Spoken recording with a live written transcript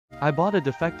I bought a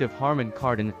defective Harman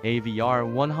Kardon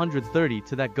AVR 130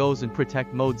 that goes in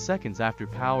protect mode seconds after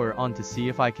power on to see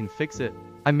if I can fix it.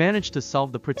 I managed to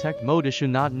solve the protect mode issue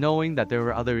not knowing that there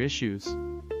were other issues.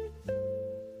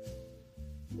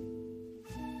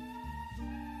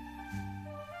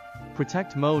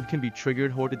 Protect mode can be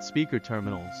triggered hoarded speaker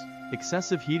terminals,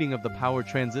 excessive heating of the power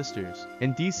transistors,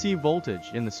 and DC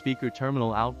voltage in the speaker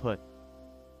terminal output.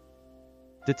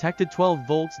 Detected 12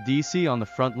 volts DC on the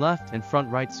front left and front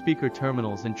right speaker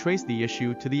terminals and traced the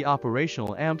issue to the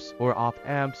operational amps or op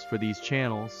amps for these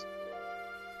channels.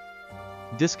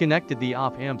 Disconnected the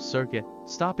op amp circuit,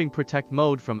 stopping protect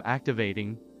mode from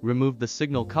activating. Removed the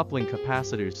signal coupling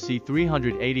capacitors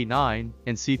C389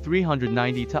 and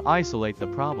C390 to isolate the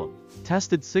problem.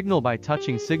 Tested signal by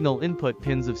touching signal input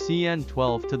pins of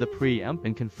CN12 to the preamp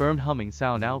and confirmed humming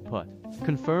sound output.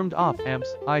 Confirmed op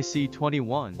amps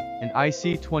IC21 and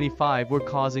IC25 were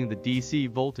causing the DC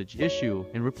voltage issue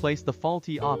and replaced the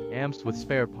faulty op amps with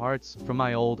spare parts from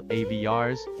my old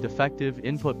AVR's defective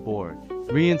input board.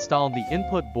 Reinstalled the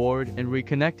input board and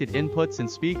reconnected inputs and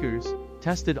speakers.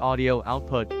 Tested audio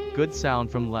output, good sound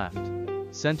from left,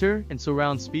 center, and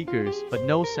surround speakers, but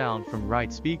no sound from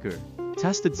right speaker.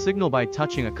 Tested signal by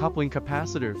touching a coupling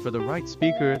capacitor for the right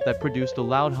speaker that produced a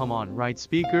loud hum on right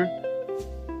speaker.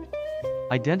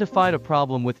 Identified a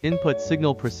problem with input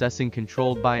signal processing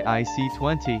controlled by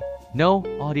IC20. No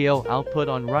audio output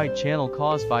on right channel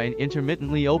caused by an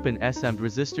intermittently open SM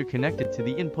resistor connected to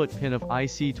the input pin of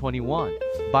IC21.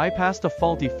 Bypassed a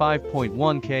faulty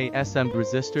 5.1K SM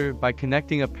resistor by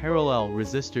connecting a parallel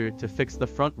resistor to fix the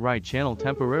front right channel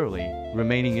temporarily.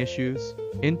 Remaining issues: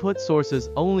 input sources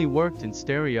only worked in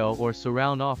stereo or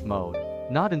surround off mode,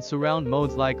 not in surround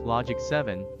modes like Logic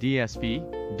 7,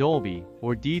 DSP, Dolby,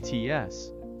 or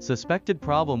DTS. Suspected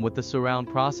problem with the surround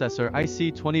processor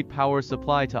IC20 power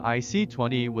supply to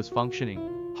IC20 was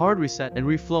functioning. Hard reset and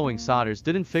reflowing solders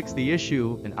didn't fix the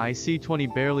issue and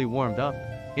IC20 barely warmed up,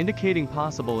 indicating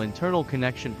possible internal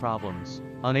connection problems.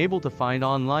 Unable to find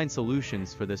online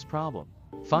solutions for this problem.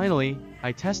 Finally,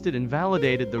 I tested and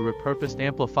validated the repurposed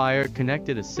amplifier,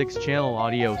 connected a 6-channel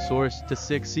audio source to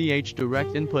 6CH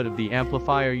direct input of the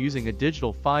amplifier using a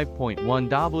digital 5.1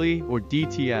 Dolby or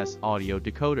DTS audio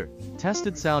decoder.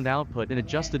 Tested sound output and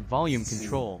adjusted volume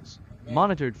controls.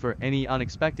 Monitored for any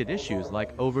unexpected issues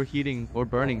like overheating or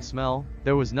burning smell.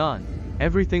 There was none.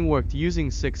 Everything worked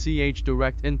using 6CH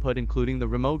direct input including the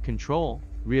remote control.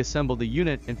 Reassembled the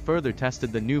unit and further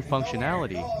tested the new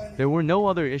functionality. There were no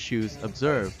other issues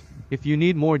observed. If you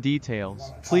need more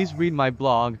details, please read my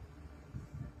blog.